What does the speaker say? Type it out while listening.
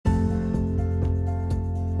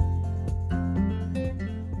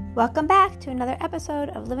Welcome back to another episode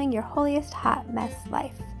of Living Your Holiest Hot Mess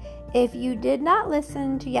Life. If you did not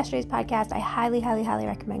listen to yesterday's podcast, I highly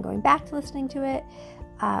recommend going back to listening to it.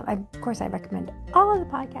 Of course, I recommend all of the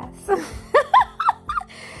podcasts.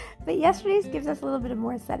 But yesterday's gives us a little bit of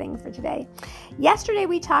more setting for today. Yesterday,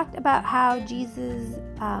 we talked about how Jesus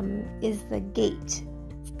is the gate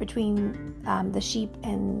between the sheep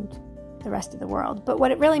and the rest of the world. But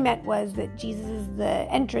what it really meant was that Jesus is the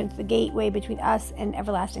entrance, the gateway between us and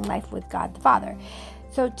everlasting life with God the Father.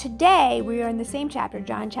 So today we are in the same chapter,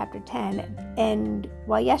 John chapter 10, and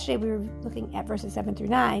while yesterday we were looking at verses 7 through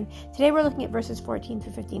 9, today we're looking at verses 14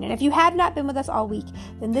 through 15. And if you have not been with us all week,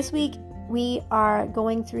 then this week we are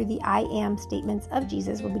going through the I am statements of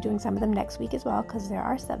Jesus. We'll be doing some of them next week as well, because there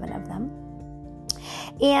are 7 of them.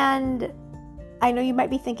 And I know you might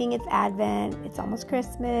be thinking it's Advent, it's almost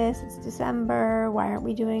Christmas, it's December, why aren't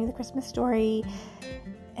we doing the Christmas story?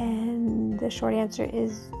 And the short answer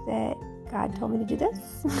is that God told me to do this.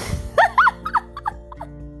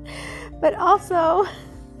 But also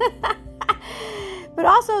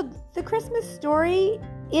the Christmas story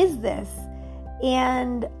is this.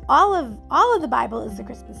 And all of the Bible is the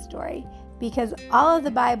Christmas story, because all of the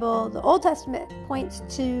Bible, the Old Testament points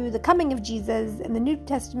to the coming of Jesus, and the New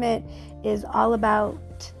Testament is all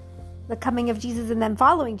about the coming of Jesus and then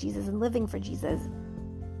following Jesus and living for Jesus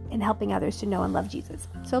and helping others to know and love Jesus.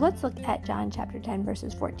 So let's look at John chapter 10,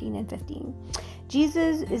 verses 14 and 15.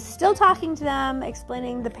 Jesus is still talking to them,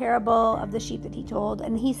 explaining the parable of the sheep that he told,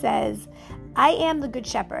 and he says, I am the good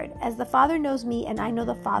shepherd. As the Father knows me and I know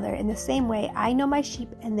the Father, in the same way I know my sheep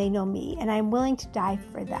and they know me, and I am willing to die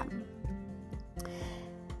for them.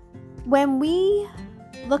 When we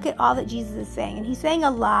look at all that Jesus is saying, and he's saying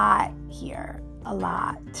a lot here, a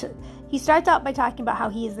lot. He starts out by talking about how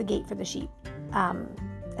he is the gate for the sheep.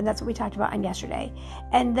 And that's what we talked about on yesterday.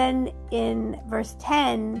 And then in verse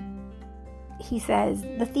 10, he says,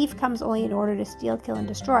 the thief comes only in order to steal, kill, and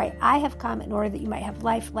destroy. I have come in order that you might have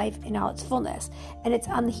life in all its fullness. And it's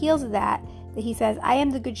on the heels of that he says, I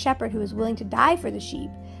am the good shepherd who is willing to die for the sheep.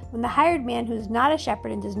 When the hired man who is not a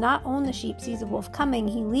shepherd and does not own the sheep sees a wolf coming,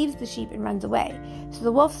 he leaves the sheep and runs away. So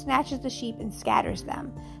the wolf snatches the sheep and scatters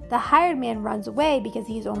them. The hired man runs away because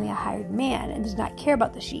he is only a hired man and does not care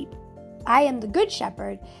about the sheep. I am the good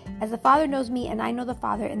shepherd. As the Father knows me and I know the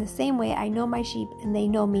Father, in the same way I know my sheep and they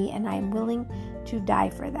know me, and I am willing to die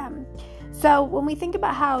for them. So when we think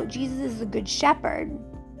about how Jesus is the good shepherd,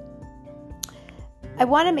 I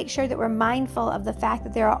want to make sure that we're mindful of the fact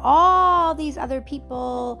that there are all these other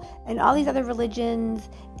people and all these other religions,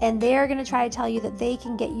 and they're going to try to tell you that they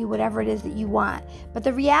can get you whatever it is that you want. But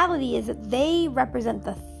the reality is that they represent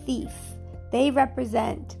the thief. They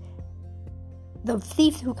represent the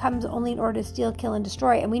thief who comes only in order to steal, kill, and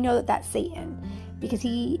destroy. And we know that that's Satan, because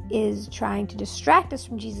he is trying to distract us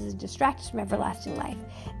from Jesus and distract us from everlasting life.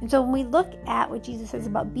 And so when we look at what Jesus says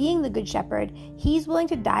about being the good shepherd, he's willing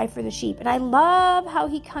to die for the sheep. And I love how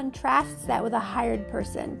he contrasts that with a hired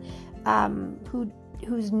person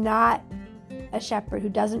who's not a shepherd, who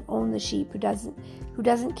doesn't own the sheep, who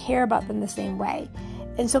doesn't care about them the same way.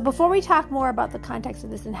 And so before we talk more about the context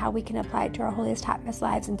of this and how we can apply it to our holiest hot mess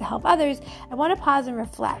lives and to help others, I want to pause and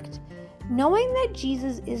reflect. Knowing that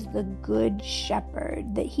Jesus is the good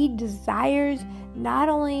shepherd, that he desires not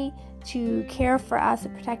only to care for us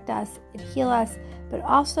and protect us and heal us, but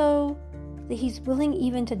also that he's willing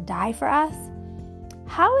even to die for us,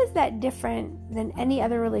 how is that different than any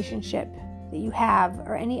other relationship that you have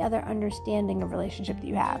or any other understanding of relationship that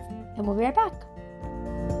you have? And we'll be right back.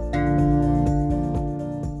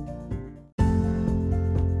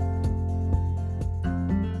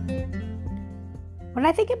 When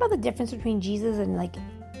I think about the difference between Jesus and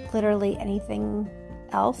literally anything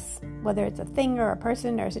else, whether it's a thing or a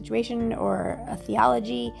person or a situation or a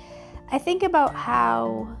theology, I think about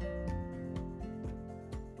how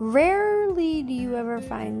rarely do you ever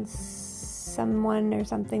find someone or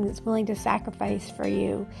something that's willing to sacrifice for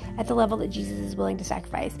you at the level that Jesus is willing to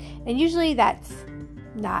sacrifice. And usually that's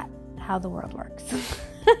not how the world works.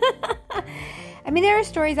 I mean, there are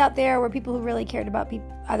stories out there where people who really cared about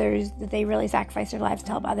others, that they really sacrificed their lives to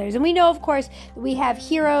help others. And we know, of course, that we have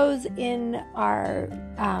heroes in our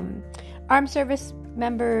armed service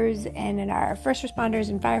members and in our first responders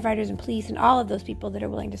and firefighters and police and all of those people that are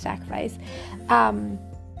willing to sacrifice. But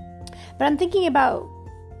I'm thinking about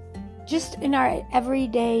just in our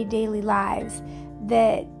everyday, daily lives,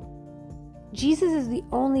 that Jesus is the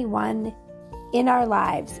only one in our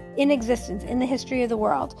lives, in existence, in the history of the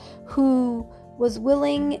world, who was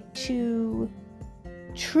willing to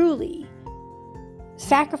truly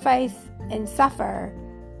sacrifice and suffer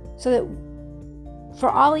so that for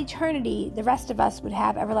all eternity, the rest of us would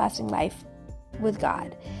have everlasting life with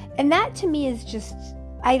God. And that to me is just,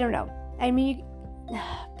 I don't know. I mean,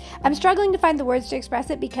 I'm struggling to find the words to express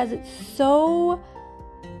it because it's so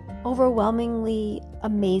overwhelmingly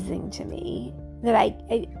amazing to me that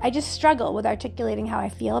I just struggle with articulating how I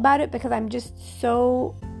feel about it, because I'm just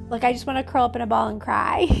so, like, I just want to curl up in a ball and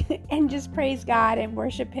cry and just praise God and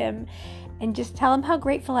worship him and just tell him how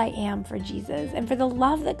grateful I am for Jesus and for the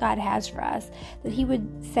love that God has for us, that he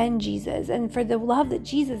would send Jesus, and for the love that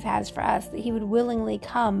Jesus has for us, that he would willingly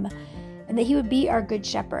come and that he would be our good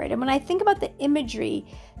shepherd. And when I think about the imagery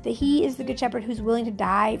that he is the good shepherd who's willing to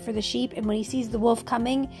die for the sheep, and when he sees the wolf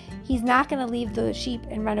coming, he's not going to leave the sheep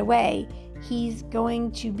and run away. He's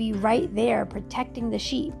going to be right there protecting the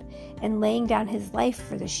sheep and laying down his life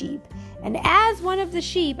for the sheep. And as one of the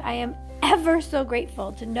sheep, I am ever so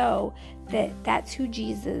grateful to know that that's who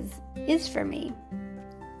Jesus is for me.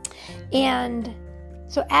 And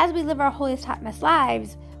so as we live our holiest hot mess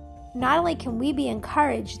lives, not only can we be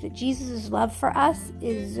encouraged that Jesus' love for us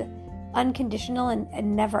is unconditional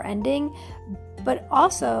and never ending, but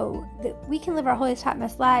also that we can live our holiest hot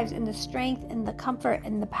mess lives in the strength and the comfort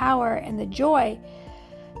and the power and the joy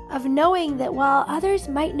of knowing that while others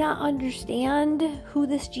might not understand who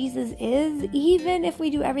this Jesus is, even if we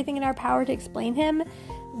do everything in our power to explain him,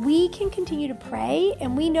 we can continue to pray,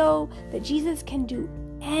 and we know that Jesus can do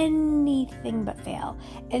anything but fail.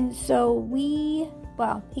 And so he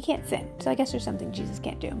can't sin. So I guess there's something Jesus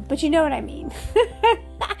can't do, but you know what I mean.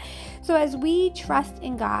 So as we trust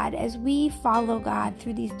in God, as we follow God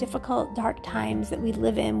through these difficult, dark times that we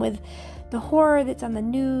live in, with the horror that's on the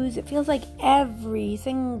news, it feels like every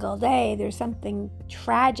single day there's something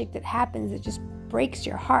tragic that happens that just breaks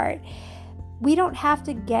your heart. We don't have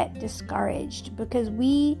to get discouraged, because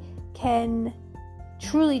we can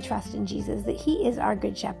truly trust in Jesus, that he is our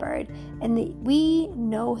good shepherd, and that we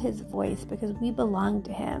know his voice because we belong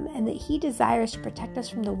to him, and that he desires to protect us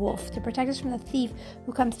from the wolf, to protect us from the thief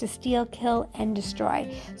who comes to steal, kill, and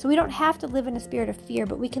destroy. So we don't have to live in a spirit of fear,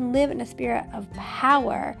 but we can live in a spirit of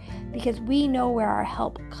power, because we know where our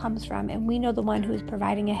help comes from, and we know the one who is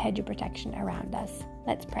providing a hedge of protection around us.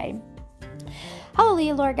 Let's pray.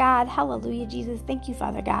 Hallelujah, Lord God. Hallelujah, Jesus. Thank you,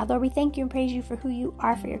 Father God. Lord, we thank you and praise you for who you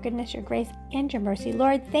are, for your goodness, your grace, and your mercy.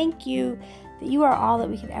 Lord, thank you that you are all that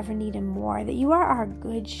we could ever need and more, that you are our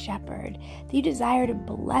good shepherd, that you desire to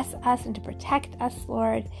bless us and to protect us,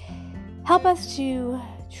 Lord. Help us to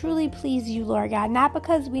truly please you, Lord God, not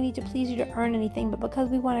because we need to please you to earn anything, but because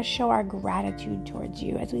we want to show our gratitude towards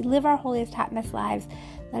you. As we live our holiest hot mess lives,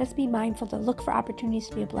 let us be mindful to look for opportunities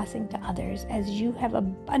to be a blessing to others, as you have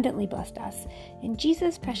abundantly blessed us. In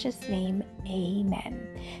Jesus' precious name, amen.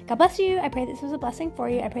 God bless you. I pray this was a blessing for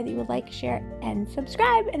you. I pray that you will like, share, and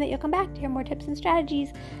subscribe, and that you'll come back to hear more tips and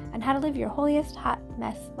strategies on how to live your holiest hot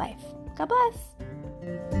mess life. God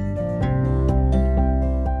bless.